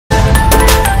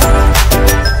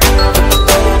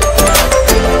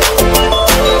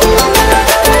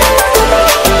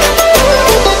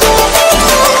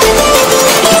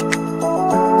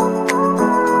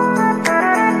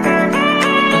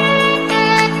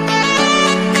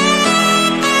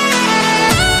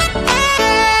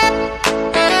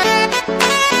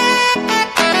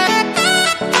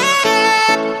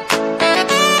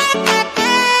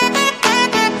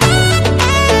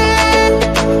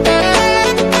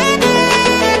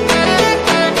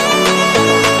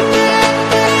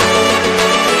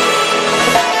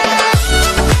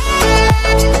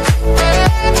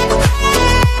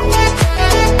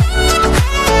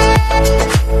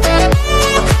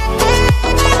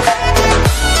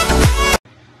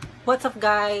What's up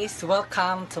guys?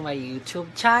 Welcome to my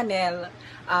YouTube channel.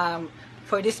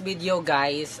 For this video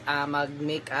guys,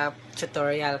 mag-makeup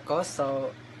tutorial ko.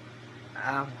 So,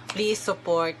 please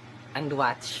support and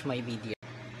watch my video.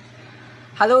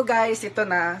 Hello guys, ito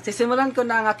na. Sisimulan ko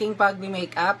na ang aking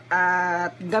pag-makeup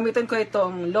at gamitin ko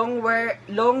itong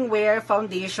long wear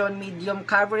foundation, medium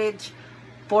coverage,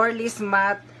 poreless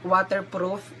matte,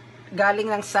 waterproof. Galing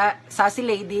ng Sassy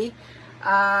Lady.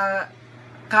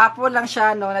 Kahapon lang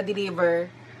siya na-deliver.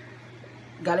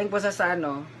 Galing po sa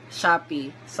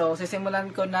Shopee. So, sisimulan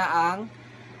ko na ang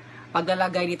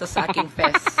paglalagay dito sa aking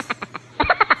face.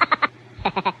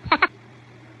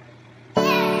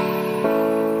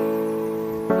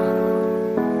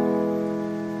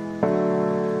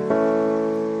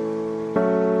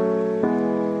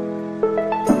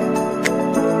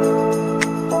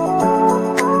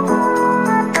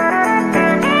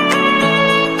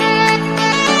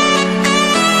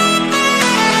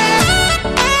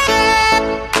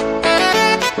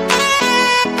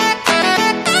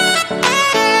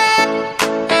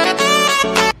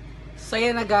 So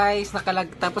ayan na guys,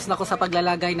 tapos na ako sa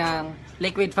paglalagay ng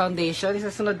liquid foundation.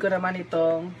 Isasunod ko naman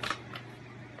itong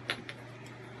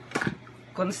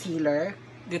concealer.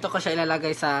 Dito ko siya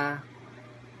ilalagay sa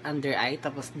under eye,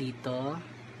 tapos dito.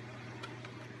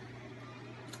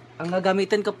 Ang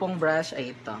gagamitin ko pong brush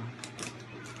ay ito.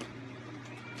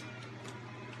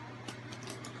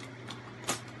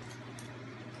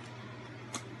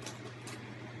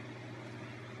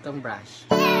 Itong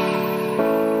brush.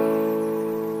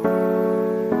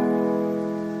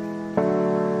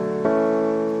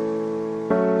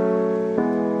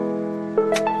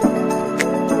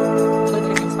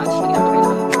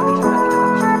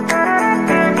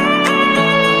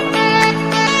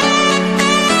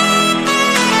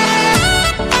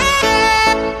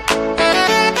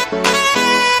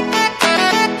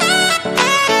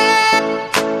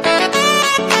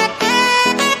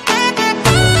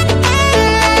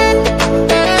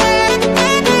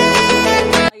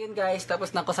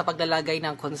 Tapos na ako sa paglalagay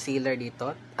ng concealer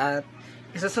dito. At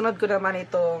isusunod ko naman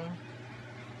itong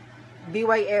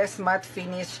BYS Matte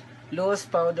Finish Loose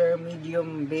Powder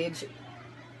Medium Beige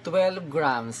 12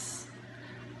 grams.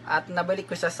 At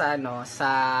nabalik ko siya sa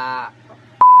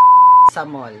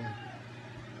mall.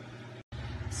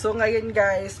 So ngayon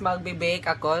guys, magbe-bake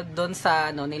ako doon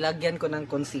sa nilagyan ko ng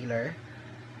concealer.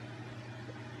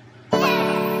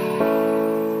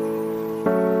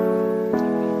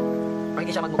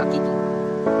 Hindi siya magmukhang kitty. Diba?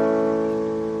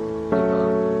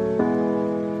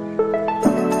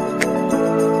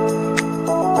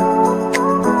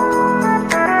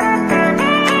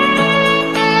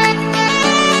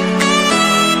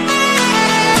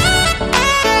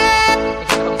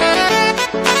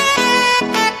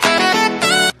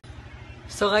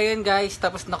 So ngayon guys,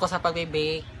 tapos na ako sa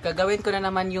pagbe-bake. Gagawin ko na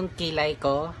naman yung kilay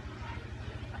ko.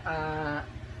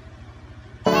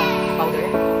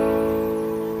 Powder.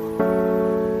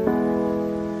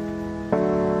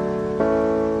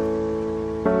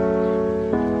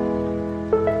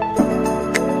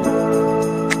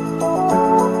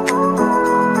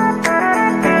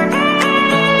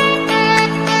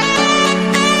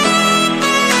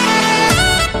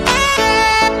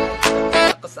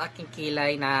 Aking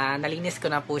kilay na nalinis ko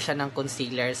na po siya ng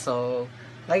concealer. So,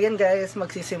 ngayon guys,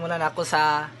 magsisimula na ako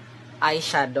sa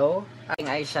eyeshadow. Aking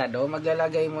eyeshadow.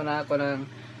 Maglalagay muna ako ng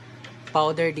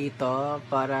powder dito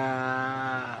para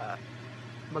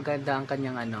maganda ang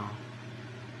kanyang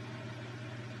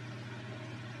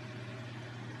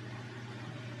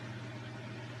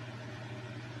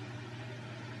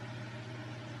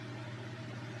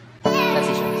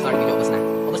transition. Sorry, video ubos na.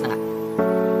 Ubos na nga.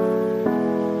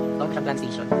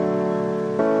 Transition.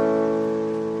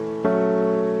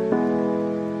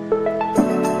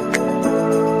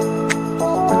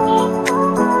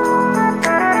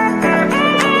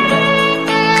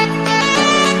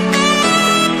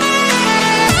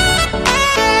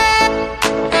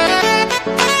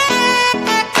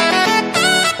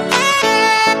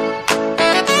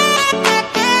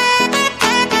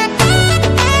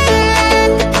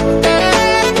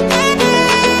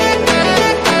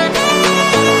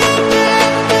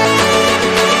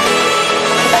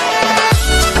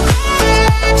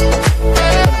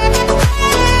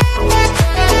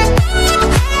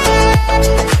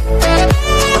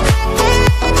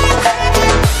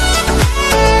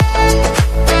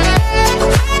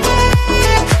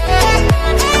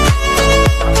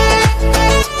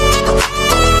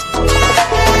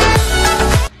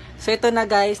 So ito na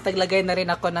guys, naglagay na rin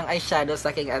ako ng eyeshadow sa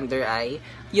aking under eye.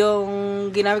 Yung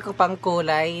ginamit ko pang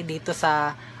kulay dito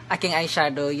sa aking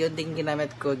eyeshadow, yun din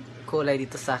ginamit ko kulay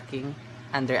dito sa aking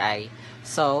under eye.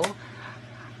 So,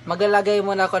 maglalagay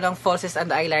muna ako ng falsies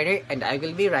and eyeliner and I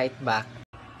will be right back.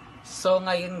 So,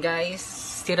 ngayon guys,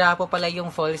 sira po pala yung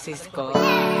falsies ko.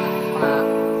 Mga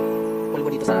pulbo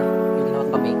dito sa yung ginawa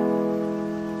kong pamake.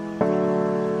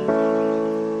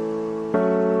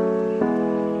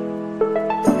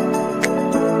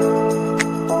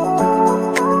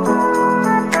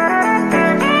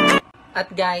 At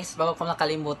guys, bago ko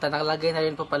nakalimutan, nakalagay na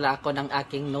rin po pala ako ng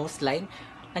aking nose line.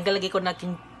 Nagalagay ko ng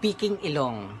aking peaking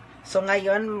ilong. So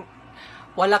ngayon,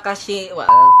 wala kasing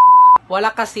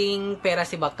pera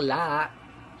si bakla.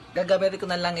 Gagamitin ko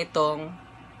na lang itong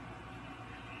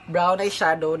brown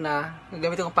eyeshadow na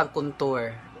gagamitin ko pang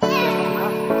contour.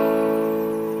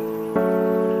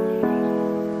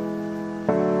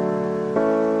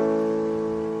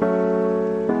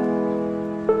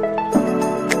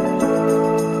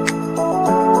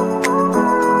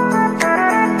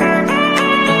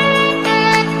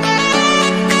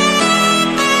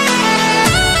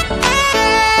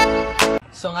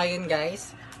 So ngayon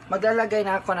guys, maglalagay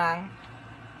na ako ng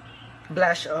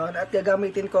blush on at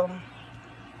gagamitin kong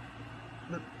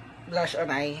blush on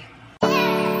ay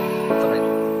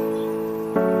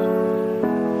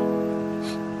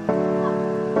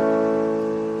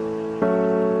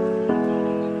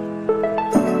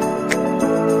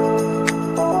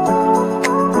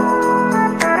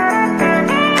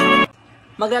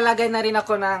maglalagay na rin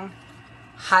ako ng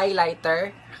highlighter.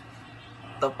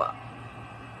 Ito pa.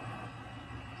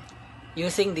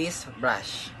 Using this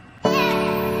brush.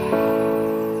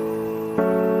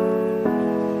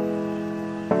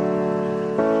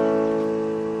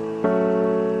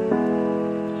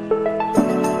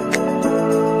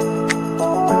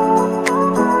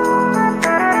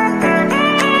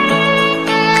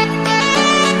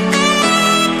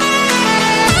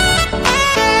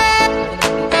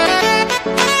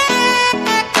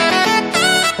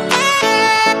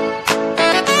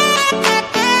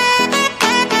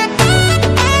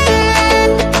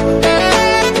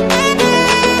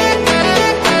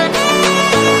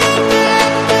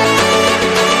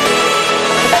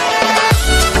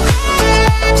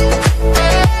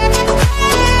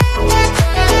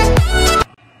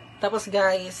 Tapos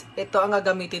guys, ito ang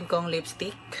gagamitin kong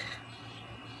lipstick.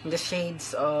 The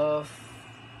shades of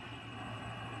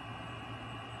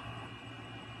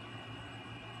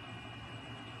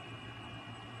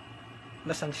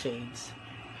nasang shades?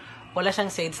 Wala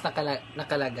siyang shades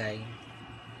nakalagay.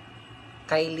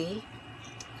 Kylie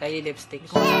lipstick.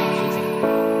 Kung saan shades ito.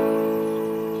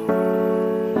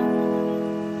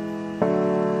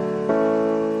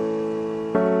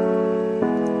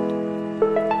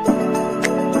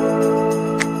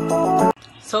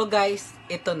 So guys,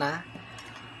 ito na.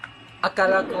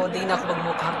 Akala ko di na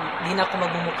ako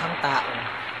magmumukhang tao.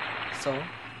 So,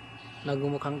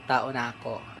 nagmumukhang tao na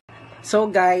ako. So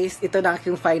guys, ito na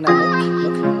aking final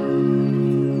look.